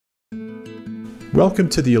Welcome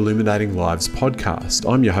to the Illuminating Lives podcast.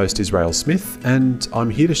 I'm your host, Israel Smith, and I'm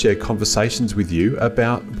here to share conversations with you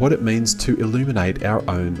about what it means to illuminate our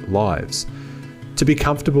own lives, to be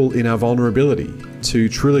comfortable in our vulnerability, to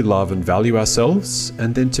truly love and value ourselves,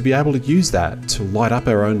 and then to be able to use that to light up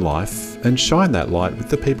our own life and shine that light with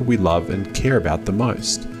the people we love and care about the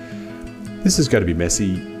most. This is going to be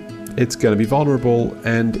messy, it's going to be vulnerable,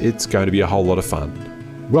 and it's going to be a whole lot of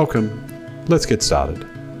fun. Welcome, let's get started.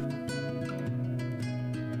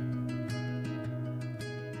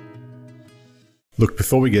 Look,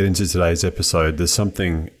 before we get into today's episode, there's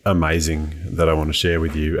something amazing that I want to share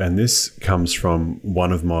with you. And this comes from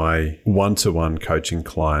one of my one-to-one coaching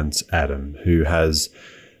clients, Adam, who has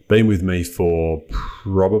been with me for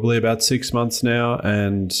probably about 6 months now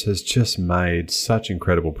and has just made such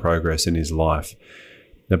incredible progress in his life.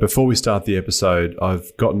 Now, before we start the episode,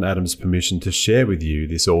 I've gotten Adam's permission to share with you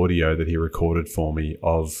this audio that he recorded for me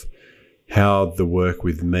of how the work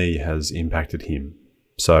with me has impacted him.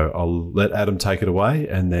 So I'll let Adam take it away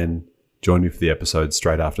and then join me for the episode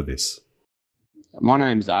straight after this. My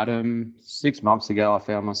name's Adam. 6 months ago, I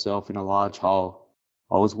found myself in a large hole.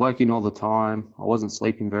 I was working all the time. I wasn't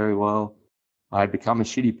sleeping very well. I had become a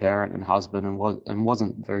shitty parent and husband and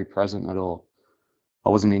wasn't very present at all. I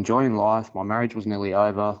wasn't enjoying life. My marriage was nearly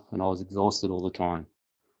over and I was exhausted all the time.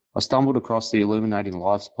 I stumbled across the Illuminating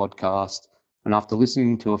Lives podcast, and after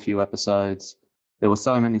listening to a few episodes, there were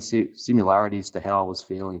so many similarities to how I was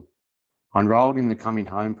feeling. I enrolled in the Coming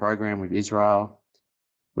Home program with Israel,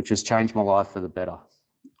 which has changed my life for the better.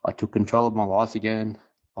 I took control of my life again.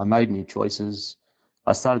 I made new choices.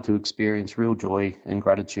 I started to experience real joy and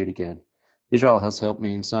gratitude again. Israel has helped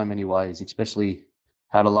me in so many ways, especially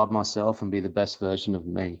how to love myself and be the best version of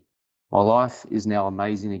me. My life is now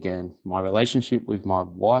amazing again. My relationship with my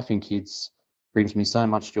wife and kids brings me so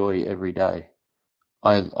much joy every day.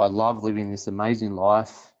 I love living this amazing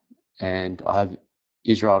life, and I have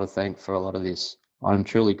Israel to thank for a lot of this. I'm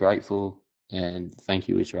truly grateful, and thank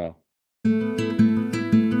you, Israel.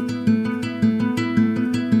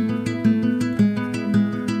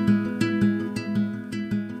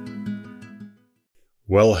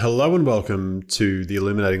 Well, hello and welcome to the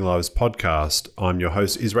Illuminating Lives podcast. I'm your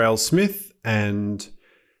host, Israel Smith, and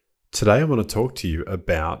today I want to talk to you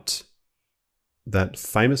about that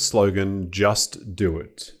famous slogan, just do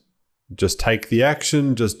it. Just take the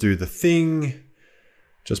action, just do the thing,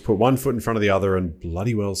 just put one foot in front of the other and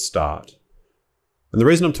bloody well start. And the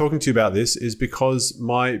reason I'm talking to you about this is because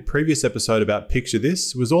my previous episode about Picture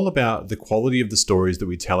This was all about the quality of the stories that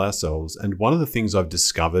we tell ourselves. And one of the things I've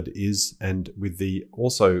discovered is, and with the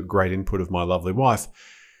also great input of my lovely wife,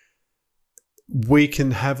 we can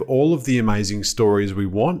have all of the amazing stories we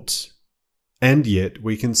want, and yet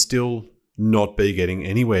we can still not be getting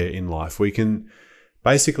anywhere in life. We can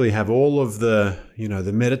basically have all of the,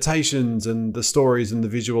 the meditations and the stories and the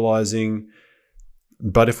visualizing,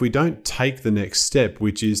 but if we don't take the next step,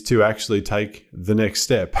 which is to actually take the next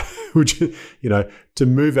step, which, to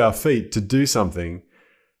move our feet, to do something,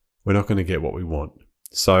 we're not going to get what we want.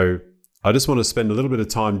 So I just want to spend a little bit of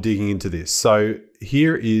time digging into this. So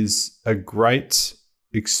here is a great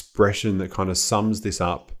expression that kind of sums this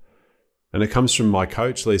up. And it comes from my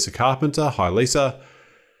coach, Lisa Carpenter. Hi, Lisa.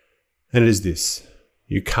 And it is this: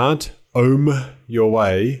 you can't your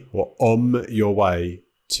way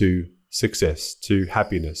to success, to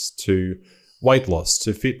happiness, to weight loss,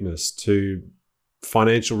 to fitness, to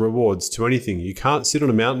financial rewards, to anything. You can't sit on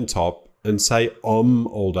a mountaintop and say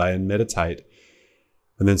all day and meditate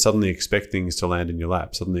and then suddenly expect things to land in your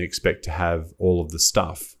lap, suddenly expect to have all of the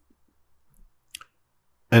stuff.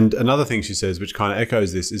 And another thing she says, which kind of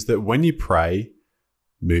echoes this, is that when you pray,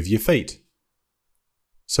 move your feet.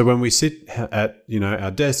 So when we sit at,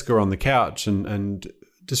 our desk or on the couch and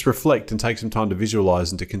just reflect and take some time to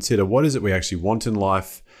visualize and to consider what is it we actually want in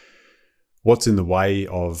life, what's in the way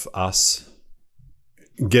of us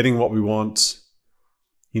getting what we want.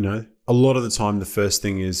 A lot of the time, the first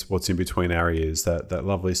thing is what's in between our ears, that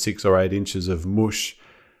lovely 6 or 8 inches of mush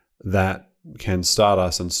that can start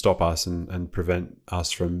us and stop us and prevent us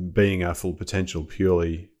from being our full potential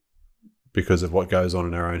purely because of what goes on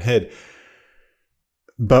in our own head.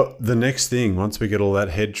 But the next thing, once we get all that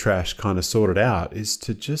head trash kind of sorted out, is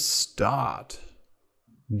to just start.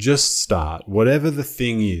 Just start. Whatever the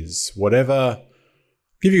thing is, whatever.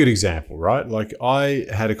 Give you a good example, right? Like I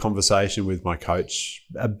had a conversation with my coach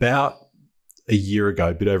about a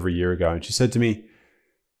bit over a year ago, and she said to me,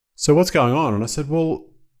 "So what's going on?" And I said, "Well,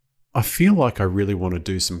 I feel like I really want to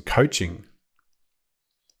do some coaching."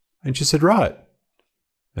 And she said, "Right."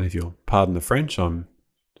 And if you'll pardon the French, I'm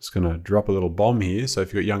just going to drop a little bomb here. So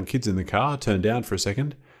if you've got young kids in the car, turn down for a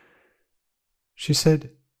second. She said,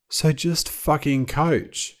 so just fucking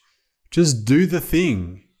coach. Just do the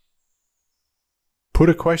thing. Put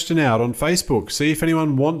a question out on Facebook. See if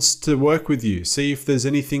anyone wants to work with you. See if there's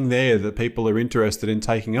anything there that people are interested in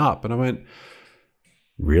taking up. And I went,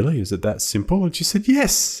 really? Is it that simple? And she said,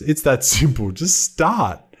 yes, it's that simple. Just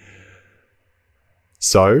start.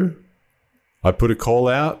 So I put a call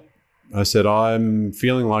out. I said, I'm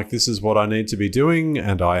feeling like this is what I need to be doing,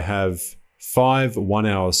 and I have 5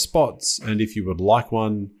 1-hour spots, and if you would like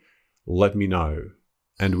one, let me know.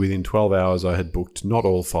 And within 12 hours, I had booked not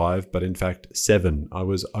all 5, but in fact 7. I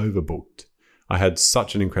was overbooked. I had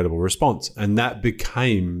such an incredible response, and that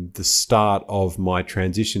became the start of my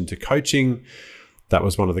transition to coaching. That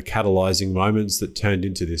was one of the catalyzing moments that turned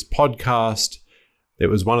into this podcast. It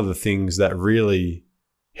was one of the things that really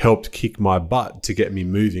helped kick my butt to get me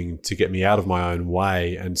moving, to get me out of my own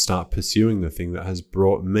way and start pursuing the thing that has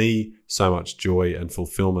brought me so much joy and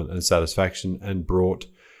fulfillment and satisfaction, and brought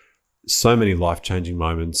so many life-changing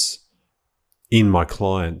moments in my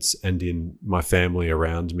clients and in my family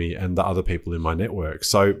around me and the other people in my network.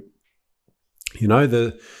 So, you know,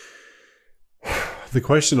 the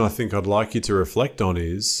question I think I'd like you to reflect on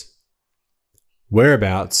is,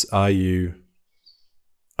 whereabouts are you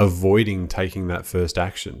avoiding taking that first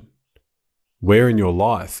action? Where in your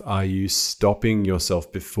life are you stopping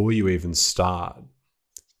yourself before you even start?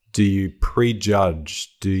 Do you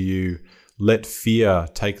prejudge? Do you let fear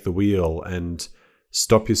take the wheel and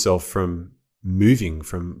stop yourself from moving,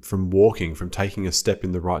 from walking, from taking a step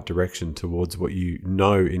in the right direction towards what you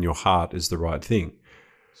know in your heart is the right thing?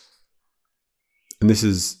 And this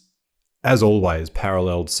is, as always,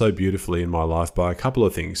 paralleled so beautifully in my life by a couple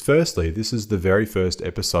of things. Firstly, this is the very first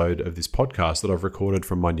episode of this podcast that I've recorded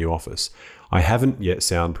from my new office. I haven't yet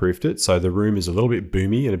soundproofed it, so the room is a little bit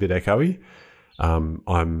boomy and a bit echoey.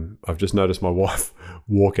 I've just noticed my wife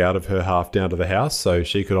walk out of her half down to the house, so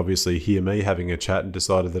she could obviously hear me having a chat and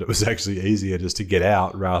decided that it was actually easier just to get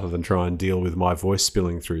out rather than try and deal with my voice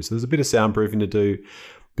spilling through. So there's a bit of soundproofing to do,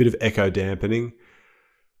 a bit of echo dampening.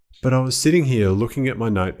 But I was sitting here looking at my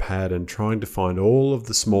notepad and trying to find all of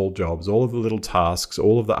the small jobs, all of the little tasks,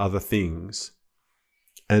 all of the other things,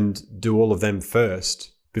 and do all of them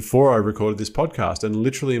first before I recorded this podcast. And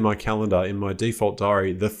literally in my calendar, in my default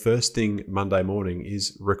diary, the first thing Monday morning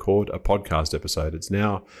is record a podcast episode. It's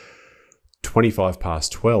now 25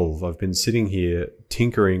 past 12. I've been sitting here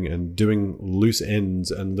tinkering and doing loose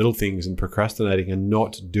ends and little things and procrastinating and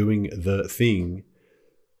not doing the thing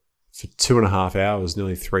for 2.5 hours,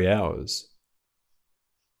 nearly 3 hours.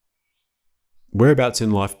 Whereabouts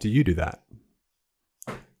in life do you do that?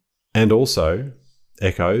 And also,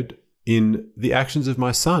 echoed in the actions of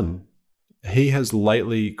my son. He has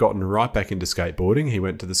lately gotten right back into skateboarding. He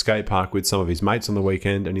went to the skate park with some of his mates on the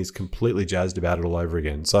weekend, and he's completely jazzed about it all over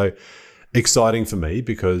again. So exciting for me,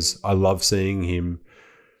 because I love seeing him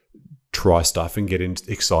try stuff and get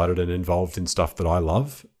excited and involved in stuff that I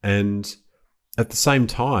love. And at the same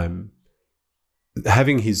time,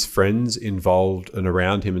 having his friends involved and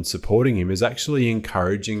around him and supporting him is actually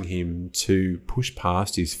encouraging him to push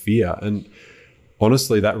past his fear. And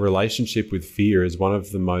honestly, that relationship with fear is one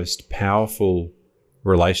of the most powerful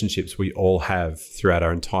relationships we all have throughout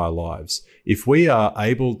our entire lives. If we are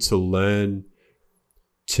able to learn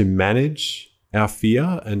to manage our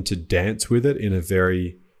fear and to dance with it in a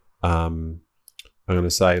very, I'm going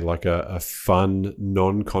to say like a fun,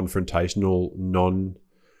 non-confrontational,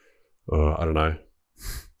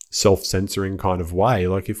 self-censoring kind of way.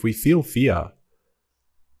 Like if we feel fear,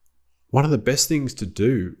 one of the best things to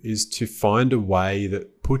do is to find a way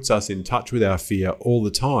that puts us in touch with our fear all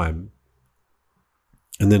the time,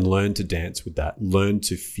 and then learn to dance with that, learn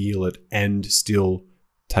to feel it and still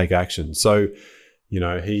take action. So, you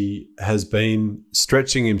know, he has been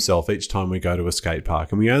stretching himself each time we go to a skate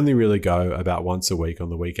park, and we only really go about once a week on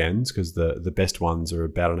the weekends because the best ones are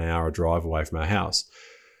about an hour drive away from our house.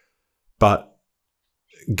 But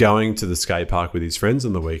going to the skate park with his friends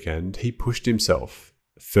on the weekend, he pushed himself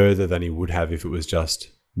further than he would have if it was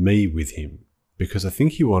just me with him, because I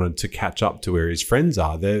think he wanted to catch up to where his friends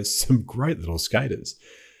are. There's some great little skaters.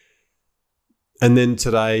 And then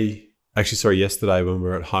yesterday when we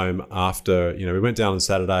were at home after, we went down on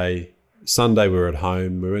Saturday, Sunday we were at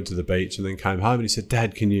home, we went to the beach and then came home, and he said,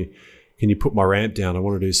 Dad, can you put my ramp down? I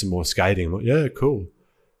want to do some more skating. I'm like, yeah, cool.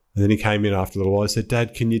 And then he came in after a little while. I said,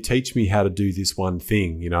 Dad, can you teach me how to do this one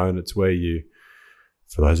thing? And it's where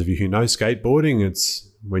for those of you who know skateboarding, it's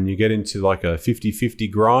when you get into like a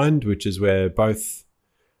 50-50 grind, which is where both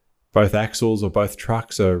axles or both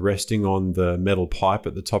trucks are resting on the metal pipe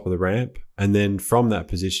at the top of the ramp. And then from that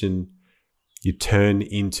position, you turn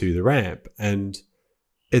into the ramp. And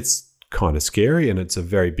it's kind of scary and it's a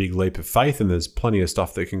very big leap of faith and there's plenty of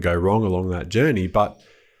stuff that can go wrong along that journey, but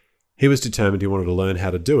he was determined he wanted to learn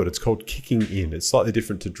how to do it. It's called kicking in. It's slightly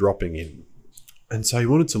different to dropping in. And so he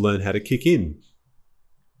wanted to learn how to kick in.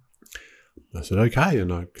 I said, okay.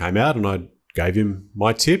 And I came out and I gave him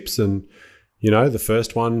my tips. And, the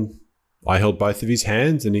first one, I held both of his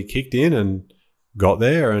hands and he kicked in and got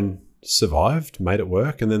there and survived, made it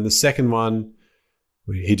work. And then the second one,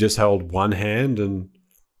 he just held one hand and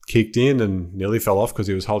kicked in and nearly fell off because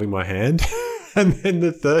he was holding my hand. And then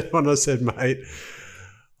the third one, I said, mate,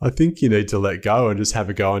 I think you need to let go and just have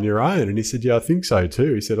a go on your own. And he said, yeah, I think so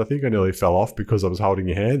too. He said, I think I nearly fell off because I was holding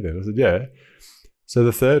your hand then. I said, yeah. So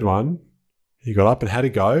the third one, he got up and had a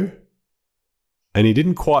go. And he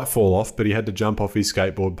didn't quite fall off, but he had to jump off his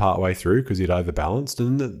skateboard partway through because he'd overbalanced.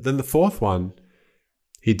 And then the fourth one,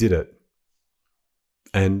 he did it.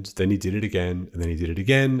 And then he did it again, and then he did it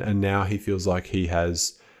again. And now he feels like he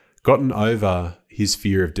has gotten over his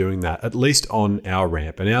fear of doing that, at least on our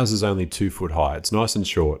ramp. And ours is only 2 foot high. It's nice and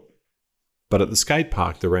short. But at the skate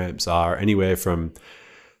park, the ramps are anywhere from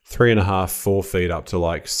 3.5, 4 feet up to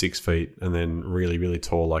like 6 feet, and then really, really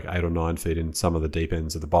tall, like 8 or 9 feet in some of the deep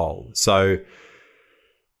ends of the bowl. So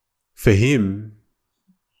for him,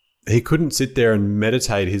 he couldn't sit there and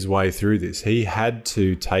meditate his way through this. He had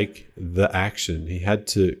to take the action. He had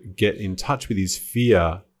to get in touch with his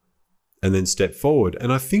fear and then step forward.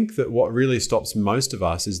 And I think that what really stops most of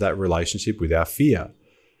us is that relationship with our fear.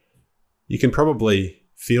 You can probably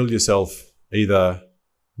feel yourself either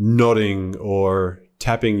nodding or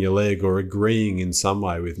tapping your leg or agreeing in some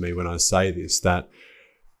way with me when I say this, that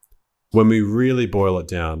when we really boil it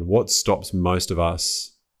down, what stops most of us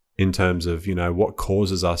in terms of, what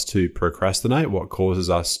causes us to procrastinate, what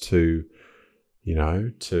causes us to,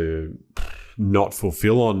 to not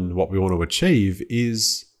fulfill on what we want to achieve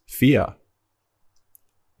is fear.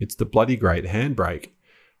 It's the bloody great handbrake,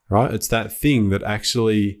 right? It's that thing that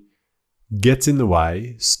actually gets in the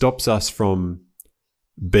way, stops us from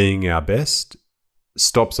being our best,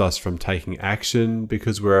 stops us from taking action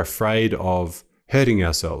because we're afraid of hurting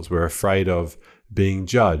ourselves. We're afraid of being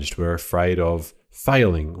judged. We're afraid of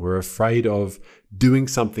failing. We're afraid of doing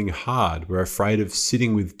something hard. We're afraid of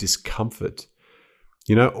sitting with discomfort.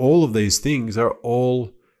 All of these things are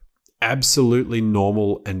all absolutely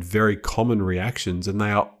normal and very common reactions, and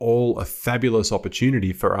they are all a fabulous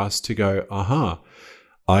opportunity for us to go,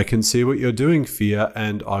 I can see what you're doing, fear,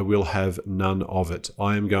 and I will have none of it.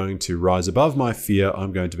 I am going to rise above my fear.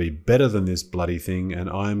 I'm going to be better than this bloody thing, and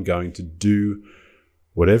I'm going to do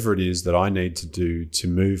whatever it is that I need to do to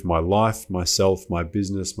move my life, myself, my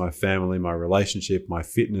business, my family, my relationship, my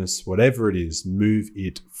fitness, whatever it is, move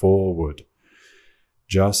it forward.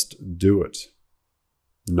 Just do it.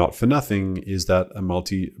 Not for nothing is that a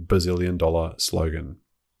multi-bazillion dollar slogan.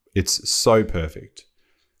 It's so perfect.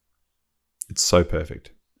 It's so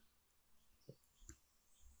perfect.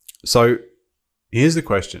 So here's the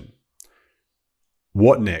question.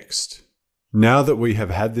 What next? Now that we have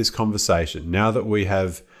had this conversation, now that we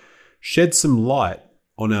have shed some light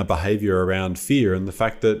on our behavior around fear and the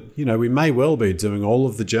fact that, we may well be doing all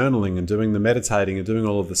of the journaling and doing the meditating and doing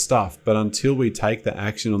all of the stuff, but until we take the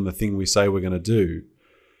action on the thing we say we're going to do,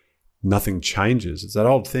 nothing changes. It's that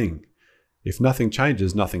old thing. If nothing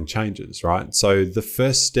changes, right? So the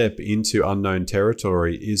first step into unknown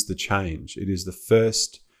territory is the change. It is the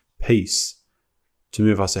first piece to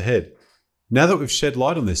move us ahead. Now that we've shed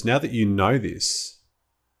light on this, now that you know this,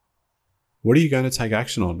 what are you going to take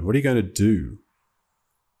action on? What are you going to do?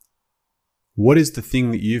 What is the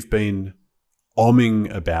thing that you've been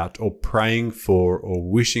omming about or praying for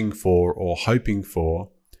or wishing for or hoping for,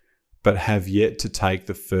 but have yet to take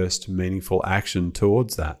the first meaningful action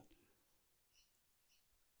towards that?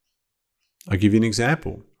 I'll give you an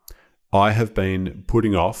example. I have been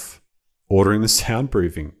putting off ordering the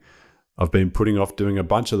soundproofing. I've been putting off doing a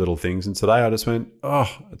bunch of little things, and today I just went,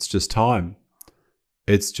 it's just time.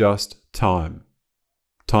 It's just time.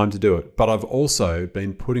 Time to do it. But I've also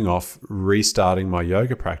been putting off restarting my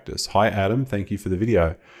yoga practice. Hi, Adam. Thank you for the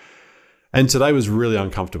video. And today was really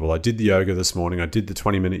uncomfortable. I did the yoga this morning. I did the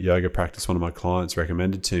 20-minute yoga practice one of my clients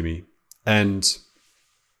recommended to me. And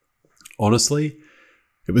honestly,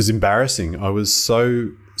 it was embarrassing. I was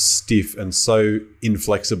so stiff and so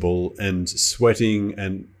inflexible and sweating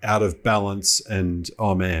and out of balance and,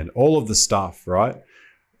 all of the stuff, right?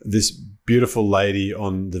 This beautiful lady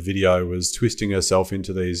on the video was twisting herself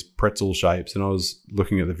into these pretzel shapes, and I was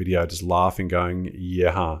looking at the video just laughing, going,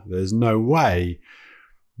 there's no way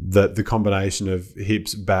that the combination of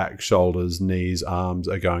hips, back, shoulders, knees, arms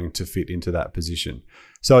are going to fit into that position.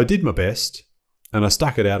 So I did my best. And I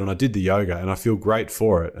stuck it out and I did the yoga and I feel great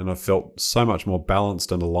for it. And I felt so much more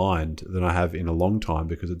balanced and aligned than I have in a long time,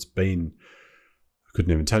 because it's been, I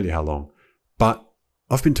couldn't even tell you how long. But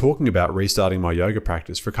I've been talking about restarting my yoga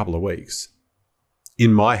practice for a couple of weeks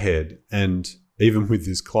in my head. And even with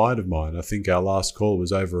this client of mine, I think our last call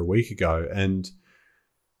was over a week ago. And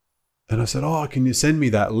I said, oh, can you send me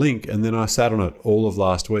that link? And then I sat on it all of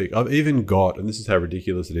last week. I've even got, and this is how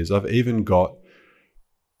ridiculous it is, I've even got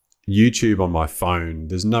YouTube on my phone.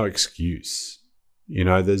 There's no excuse.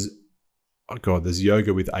 There's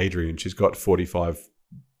yoga with Adriene. She's got 45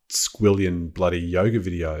 squillion bloody yoga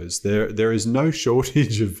videos. There is no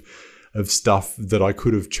shortage of stuff that I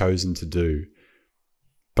could have chosen to do,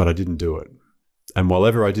 but I didn't do it. And while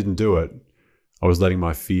ever I didn't do it, I was letting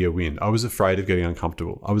my fear win. I was afraid of getting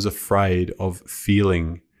uncomfortable. I was afraid of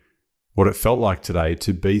feeling what it felt like today,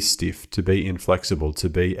 to be stiff, to be inflexible, to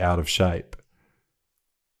be out of shape.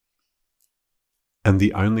 And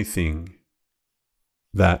the only thing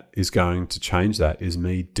that is going to change that is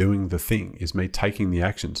me doing the thing, is me taking the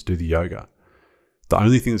action to do the yoga. The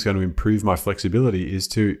only thing that's going to improve my flexibility is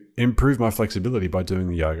to improve my flexibility by doing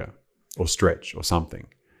the yoga or stretch or something.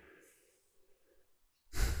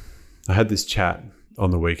 I had this chat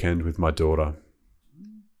on the weekend with my daughter.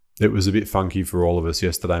 It was a bit funky for all of us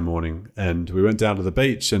yesterday morning, and we went down to the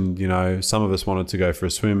beach, and some of us wanted to go for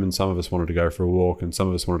a swim and some of us wanted to go for a walk and some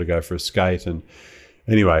of us wanted to go for a skate. And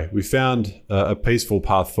anyway, we found a peaceful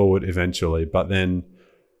path forward eventually, but then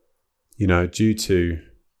due to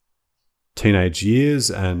teenage years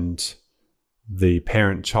and the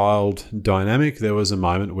parent-child dynamic, there was a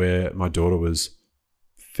moment where my daughter was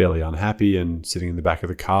fairly unhappy and sitting in the back of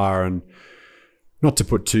the car, and not to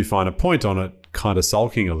put too fine a point on it, kind of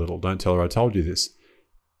sulking a little. Don't tell her I told you this.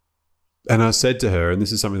 And I said to her, and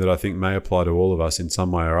this is something that I think may apply to all of us in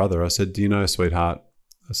some way or other, I said, do you know, sweetheart,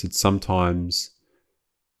 I said, sometimes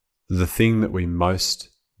the thing that we most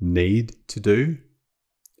need to do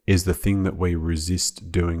is the thing that we resist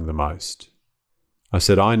doing the most. I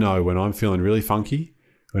said, I know when I'm feeling really funky,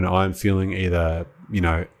 when I'm feeling either,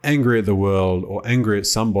 angry at the world or angry at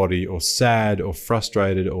somebody or sad or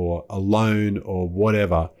frustrated or alone or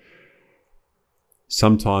whatever,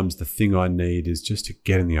 sometimes the thing I need is just to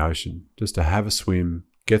get in the ocean, just to have a swim,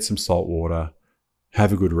 get some salt water,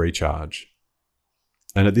 have a good recharge.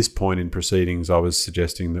 And at this point in proceedings, I was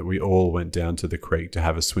suggesting that we all went down to the creek to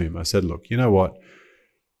have a swim. I said, look, you know what?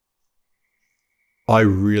 I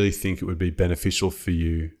really think it would be beneficial for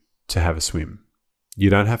you to have a swim. You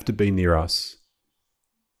don't have to be near us.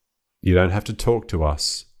 You don't have to talk to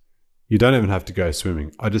us. You don't even have to go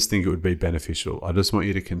swimming. I just think it would be beneficial. I just want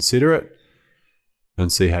you to consider it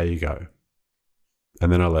and see how you go.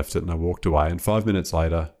 And then I left it and I walked away. And 5 minutes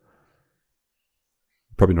later,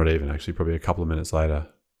 probably not even actually, probably a couple of minutes later,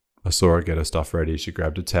 I saw her get her stuff ready. She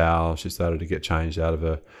grabbed a towel. She started to get changed out of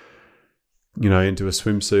into a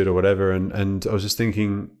swimsuit or whatever. And I was just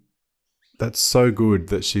thinking, that's so good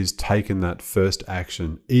that she's taken that first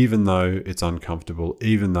action, even though it's uncomfortable,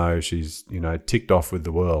 even though she's, ticked off with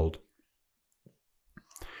the world.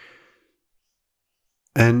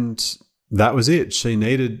 And that was it. She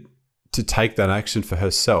needed to take that action for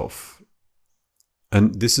herself.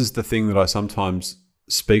 And this is the thing that I sometimes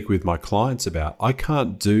speak with my clients about. I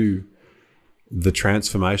can't do the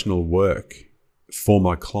transformational work for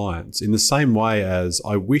my clients in the same way as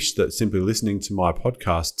I wish that simply listening to my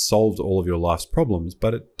podcast solved all of your life's problems,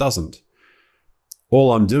 but it doesn't.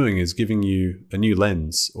 All I'm doing is giving you a new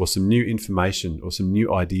lens or some new information or some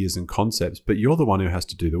new ideas and concepts, but you're the one who has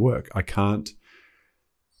to do the work. I can't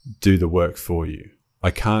do the work for you.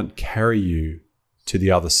 I can't carry you to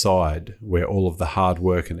the other side where all of the hard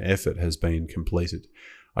work and effort has been completed.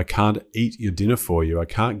 I can't eat your dinner for you. I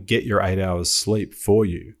can't get your 8 hours sleep for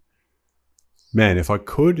you. Man, if I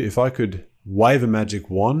could wave a magic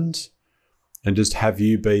wand and just have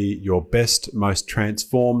you be your best, most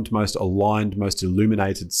transformed, most aligned, most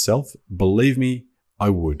illuminated self, believe me, I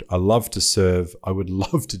would. I love to serve. I would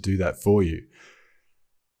love to do that for you.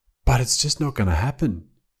 But it's just not going to happen.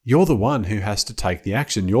 You're the one who has to take the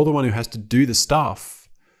action. You're the one who has to do the stuff.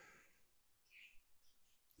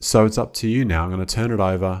 So it's up to you now. I'm going to turn it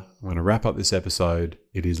over. I'm going to wrap up this episode.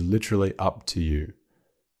 It is literally up to you.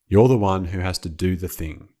 You're the one who has to do the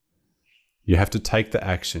thing. You have to take the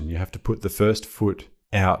action. You have to put the first foot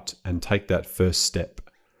out and take that first step.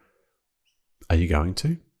 Are you going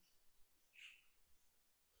to?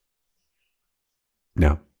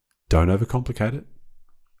 Now, don't overcomplicate it.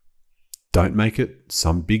 Don't make it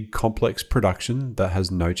some big complex production that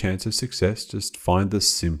has no chance of success. Just find the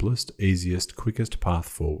simplest, easiest, quickest path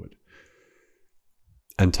forward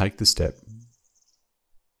and take the step.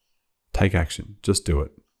 Take action. Just do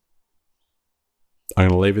it. I'm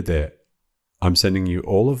going to leave it there. I'm sending you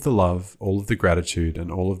all of the love, all of the gratitude,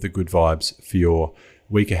 and all of the good vibes for your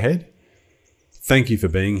week ahead. Thank you for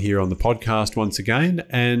being here on the podcast once again.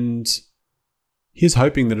 And here's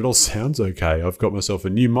hoping that it all sounds okay. I've got myself a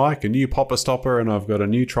new mic, a new popper stopper, and I've got a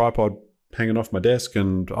new tripod hanging off my desk.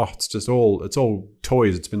 And it's all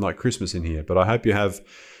toys. It's been like Christmas in here. But I hope you have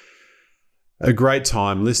a great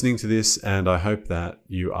time listening to this. And I hope that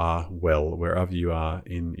you are well wherever you are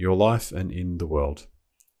in your life and in the world.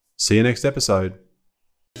 See you next episode.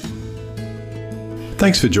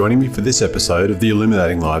 Thanks for joining me for this episode of the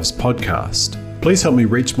Illuminating Lives podcast. Please help me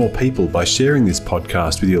reach more people by sharing this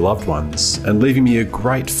podcast with your loved ones and leaving me a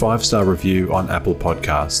great 5-star review on Apple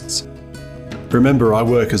Podcasts. Remember, I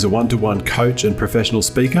work as a one-to-one coach and professional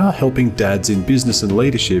speaker, helping dads in business and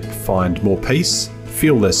leadership find more peace,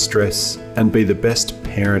 feel less stress, and be the best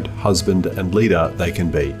parent, husband, and leader they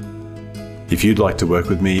can be. If you'd like to work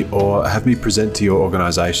with me or have me present to your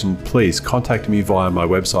organisation, please contact me via my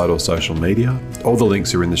website or social media. All the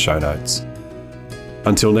links are in the show notes.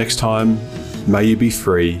 Until next time, may you be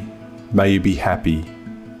free, may you be happy,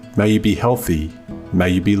 may you be healthy, may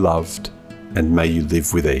you be loved, and may you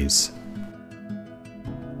live with ease.